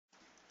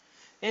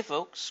Hey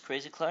folks,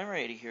 Crazy Climber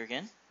 80 here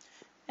again,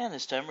 and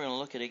this time we're going to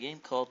look at a game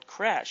called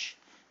Crash.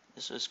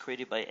 This was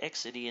created by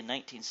Exidy in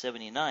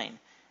 1979,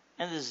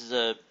 and this is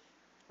a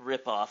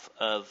ripoff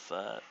of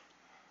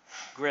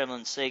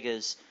Gremlin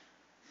Sega's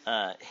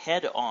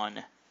Head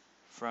On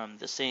from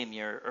the same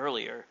year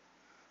earlier.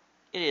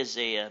 It is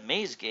a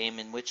maze game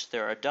in which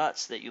there are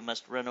dots that you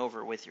must run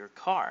over with your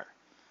car,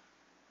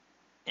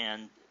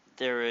 and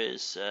there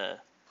is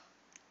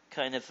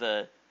kind of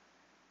a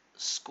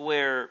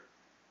square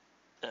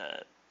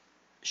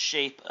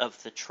shape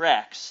of the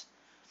tracks,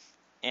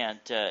 and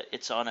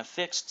it's on a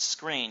fixed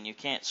screen. You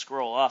can't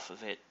scroll off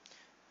of it,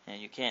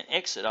 and you can't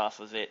exit off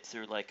of it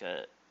through like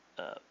a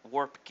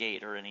warp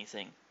gate or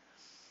anything.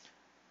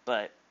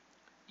 But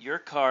your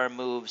car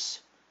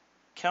moves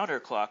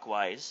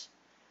counterclockwise,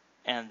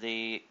 and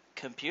the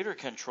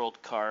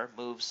computer-controlled car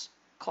moves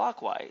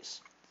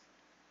clockwise.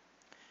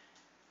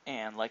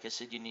 And like I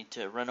said, you need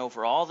to run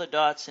over all the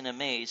dots in a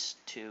maze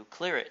to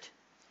clear it.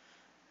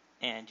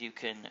 And you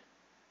can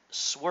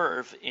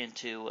swerve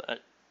into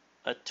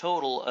a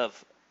total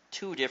of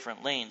 2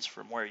 different lanes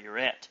from where you're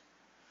at.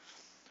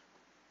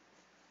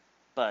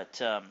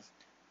 But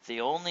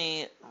the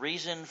only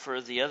reason for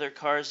the other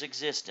car's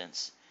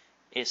existence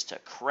is to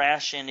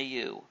crash into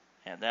you,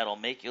 and that'll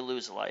make you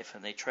lose a life.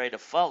 And they try to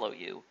follow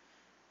you.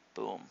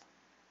 Boom.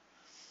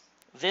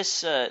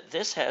 This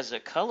has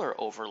a color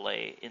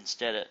overlay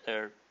instead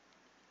of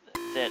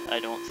that I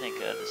don't think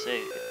the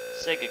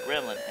Sega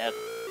Gremlin had.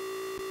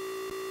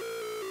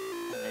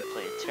 They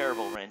play a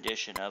terrible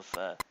rendition of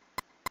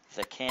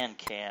the Can.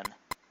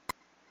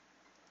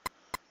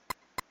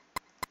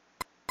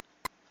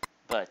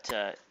 But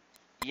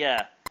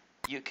yeah,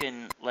 you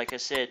can, like I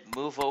said,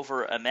 move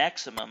over a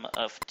maximum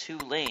of 2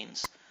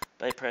 lanes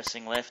by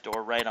pressing left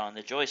or right on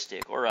the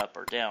joystick, or up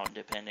or down,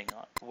 depending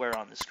on where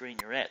on the screen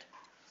you're at.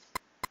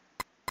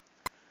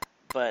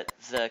 But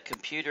the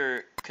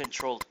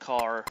computer-controlled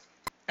car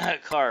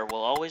will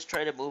always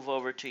try to move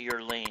over to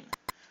your lane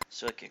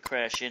so it can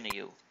crash into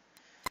you.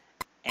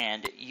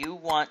 And you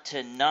want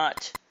to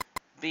not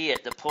be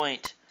at the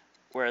point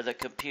where the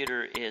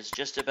computer is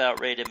just about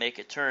ready to make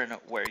a turn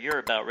where you're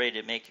about ready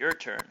to make your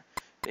turn,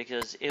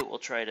 because it will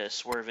try to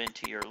swerve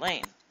into your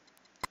lane.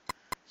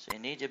 So you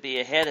need to be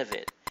ahead of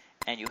it.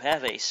 And you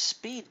have a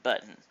speed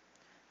button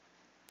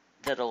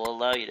that'll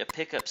allow you to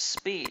pick up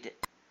speed,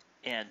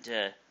 and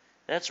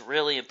that's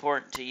really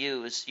important to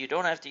use. You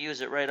don't have to use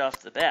it right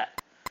off the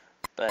bat,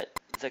 but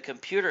the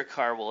computer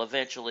car will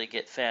eventually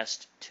get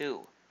fast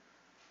too.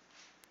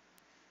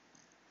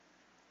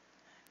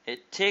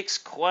 It takes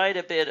quite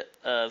a bit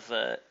of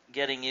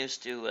getting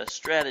used to a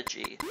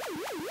strategy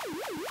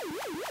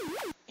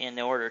in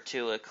order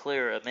to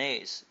clear a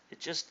maze.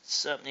 It's just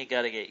something you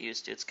got to get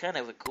used to. It's kind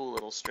of a cool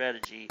little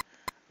strategy.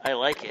 I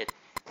like it.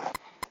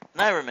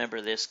 And I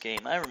remember this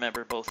game. I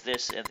remember both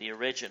this and the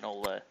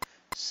original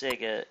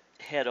Sega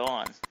Head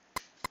On.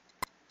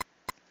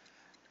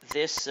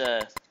 This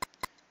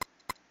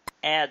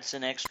adds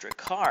an extra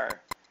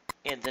car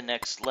in the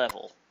next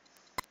level.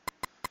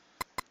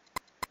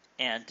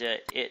 And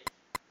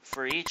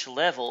for each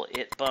level,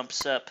 it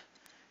bumps up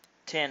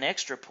 10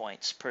 extra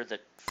points for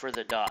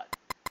the dot,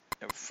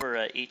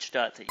 for each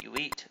dot that you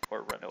eat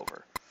or run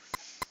over.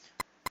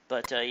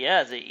 But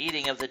yeah, the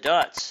eating of the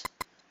dots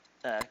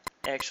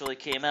actually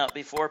came out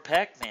before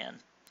Pac-Man.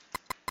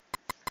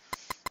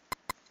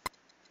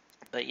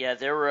 But yeah,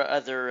 there were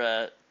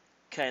other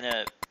kind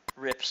of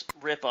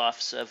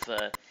rip-offs of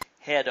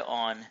Head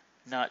On,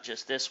 not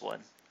just this one.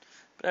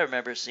 But I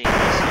remember seeing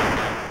this in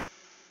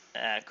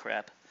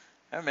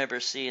I remember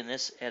seeing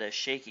this at a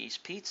Shakey's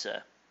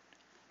Pizza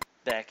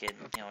back in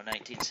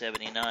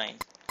 1979.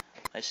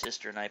 My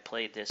sister and I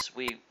played this.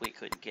 We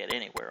couldn't get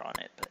anywhere on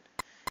it, but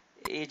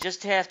you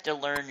just have to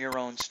learn your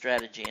own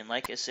strategy. And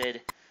like I said,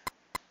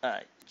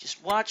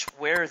 just watch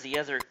where the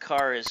other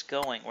car is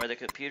going, where the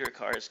computer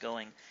car is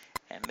going,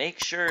 and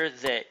make sure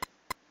that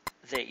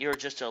you're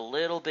just a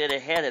little bit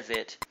ahead of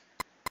it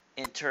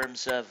in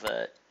terms of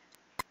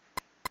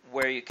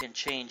where you can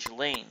change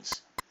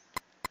lanes.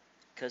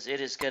 Because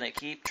it is going to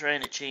keep trying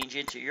to change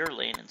into your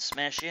lane and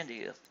smash into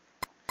you.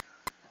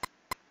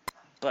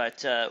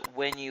 But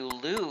when you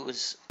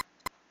lose,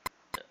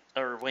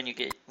 or when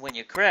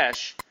you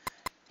crash,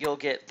 you'll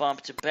get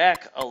bumped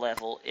back a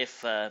level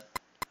if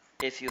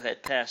you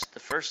had passed the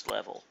first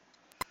level.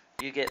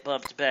 You get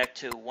bumped back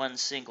to one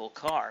single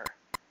car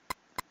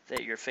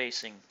that you're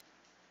facing,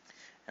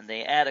 and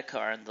they add a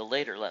car in the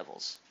later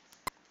levels.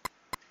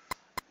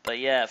 But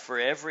yeah, for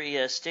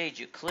every stage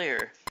you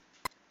clear,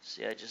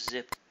 see, I just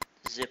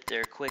zipped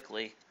there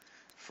quickly.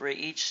 For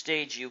each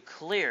stage you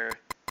clear,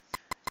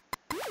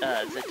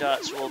 the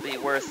dots will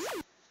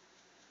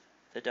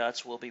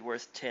be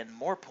worth 10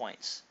 more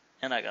points.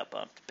 And I got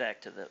bumped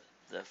back to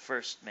the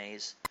first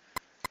maze,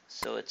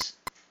 so it's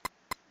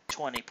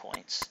 20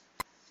 points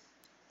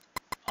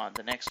on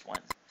the next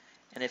one.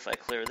 And if I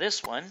clear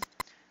this one,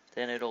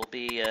 then it'll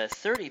be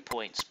 30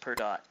 points per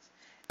dot,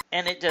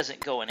 and it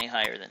doesn't go any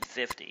higher than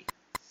 50.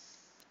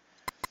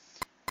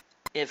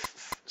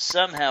 If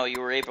somehow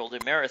you were able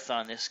to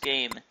marathon this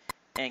game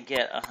and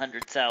get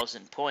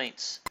 100,000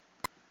 points,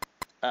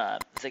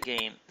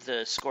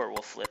 the score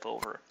will flip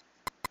over.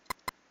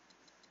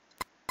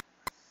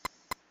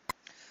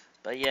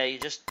 But yeah,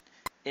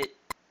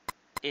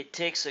 it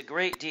takes a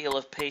great deal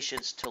of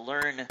patience to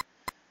learn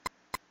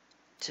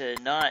to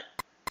not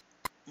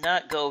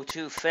go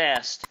too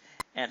fast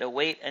and to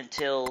wait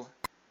until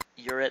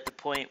you're at the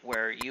point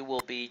where you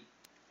will be,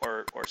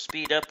 or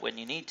speed up when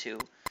you need to,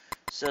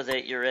 so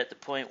that you're at the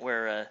point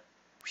where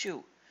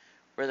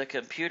where the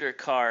computer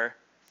car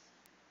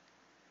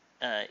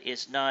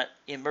is not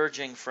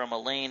emerging from a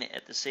lane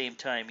at the same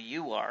time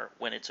you are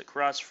when it's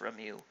across from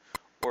you,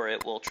 or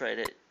it will try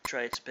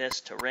its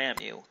best to ram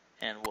you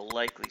and will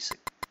likely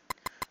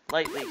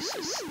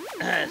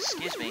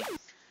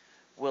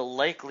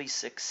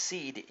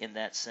succeed in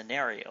that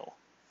scenario.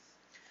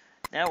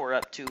 Now we're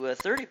up to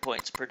 30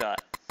 points per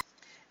dot.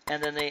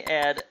 And then they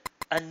add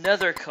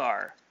another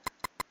car.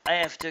 I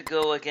have to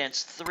go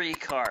against 3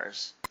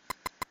 cars.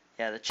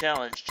 Yeah, the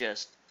challenge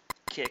just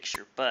kicks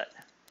your butt.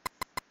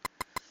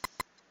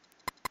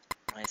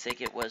 I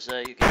think it was,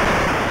 you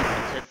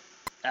get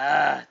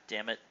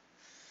damn it.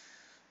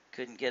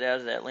 Couldn't get out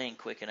of that lane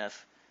quick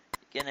enough.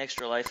 Get an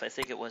extra life, I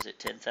think it was at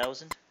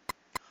 10,000.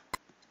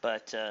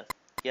 But,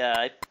 yeah,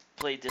 I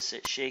played this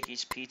at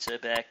Shakey's Pizza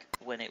back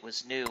when it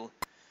was new.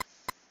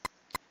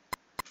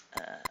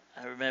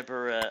 I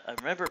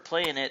remember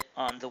playing it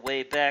on the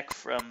way back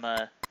from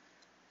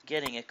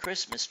getting a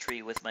Christmas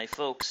tree with my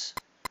folks.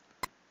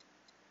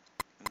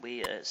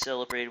 We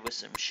celebrated with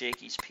some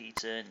Shakey's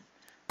Pizza, and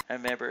I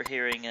remember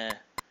hearing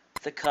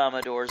the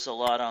Commodores a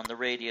lot on the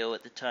radio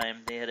at the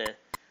time. They had a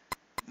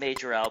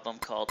major album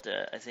called,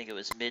 I think it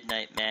was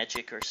Midnight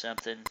Magic or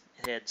something.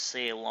 It had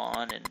Sail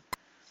On and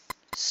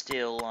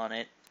Still on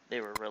it.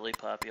 They were really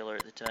popular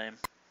at the time.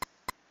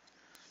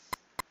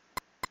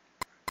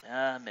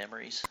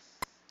 Memories.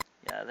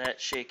 Yeah, that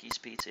Shakey's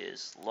Pizza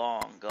is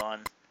long gone.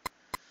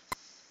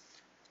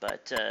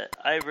 But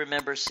I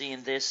remember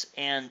seeing this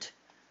and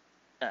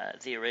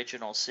the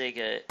original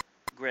Sega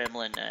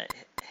Gremlin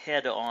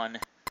Head On.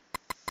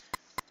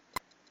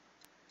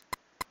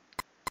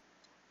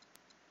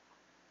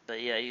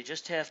 But yeah, you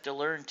just have to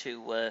learn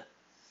to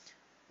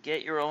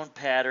get your own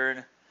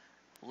pattern,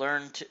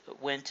 learn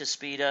when to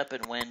speed up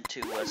and when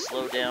to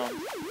slow down,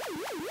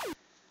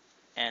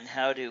 and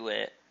how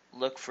to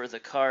look for the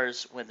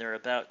cars when they're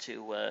about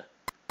to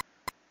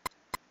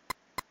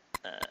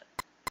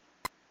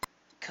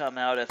come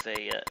out of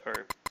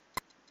or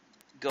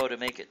go to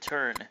make a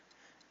turn,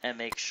 and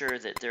make sure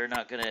that they're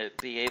not going to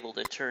be able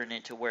to turn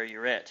into where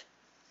you're at.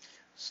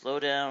 Slow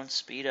down,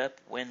 speed up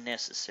when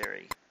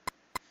necessary.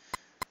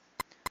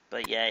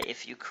 But yeah,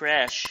 if you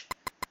crash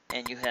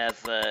and you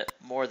have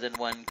more than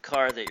one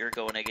car that you're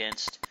going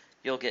against,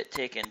 you'll get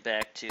taken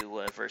back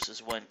to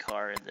versus one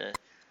car, and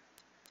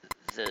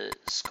the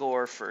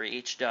score for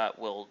each dot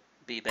will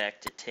be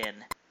back to 10.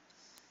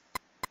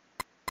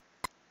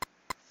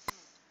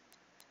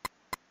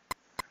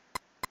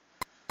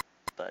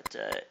 But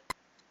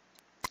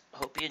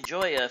hope you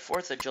enjoy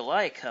 4th of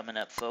July coming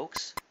up,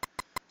 folks.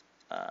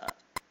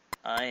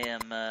 I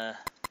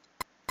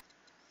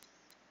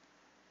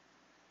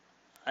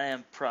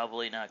am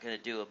probably not going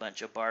to do a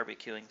bunch of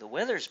barbecuing. The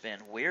weather's been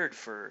weird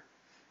for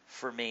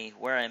me.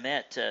 Where I'm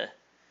at,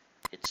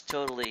 it's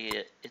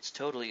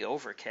totally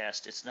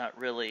overcast. It's not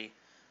really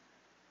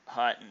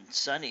hot and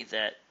sunny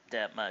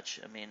that much.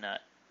 I mean,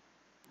 not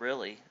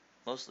really.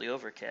 Mostly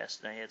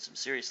overcast. And I had some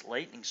serious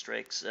lightning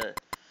strikes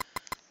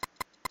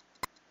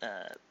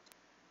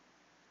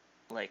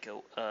like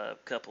a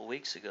couple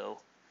weeks ago.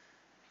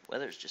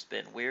 Weather's just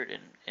been weird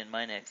in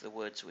my neck of the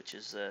woods, which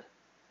is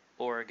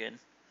Oregon.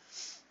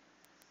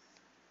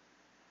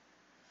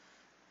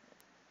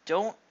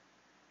 Don't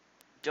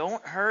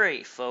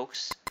hurry,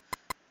 folks.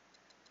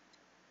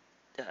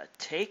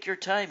 Take your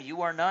time.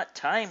 You are not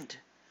timed.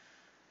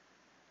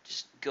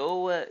 Just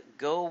go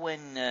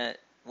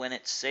when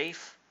it's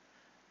safe.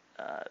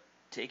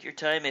 Take your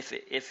time.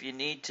 If you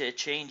need to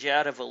change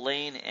out of a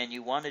lane and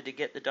you wanted to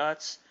get the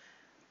dots,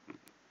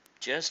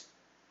 just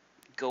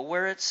go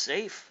where it's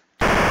safe.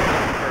 Don't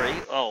hurry.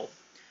 Oh,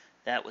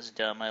 that was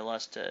dumb. I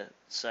lost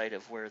sight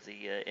of where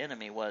the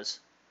enemy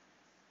was.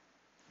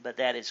 But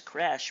that is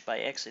Crash by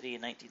Exidy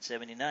in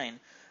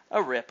 1979, a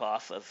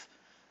ripoff of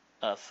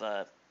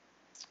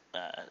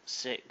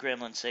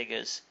Gremlin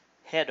Sega's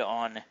Head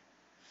On,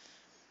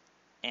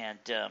 and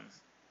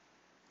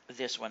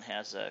this one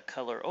has a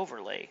color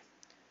overlay,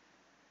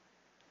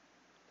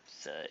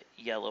 with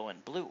yellow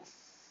and blue.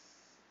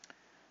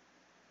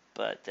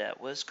 But that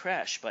was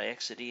Crash by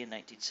Exidy in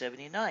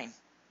 1979.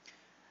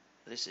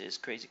 This is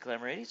Crazy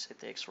Climber 80.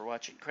 Thanks for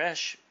watching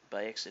Crash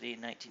by Exidy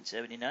in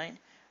 1979.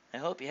 I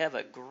hope you have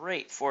a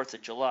great 4th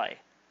of July.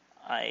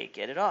 I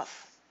get it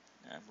off.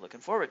 I'm looking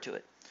forward to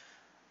it.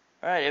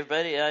 Alright,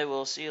 everybody, I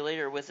will see you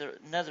later with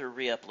another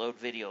re-upload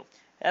video.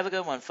 Have a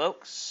good one,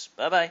 folks.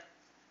 Bye-bye.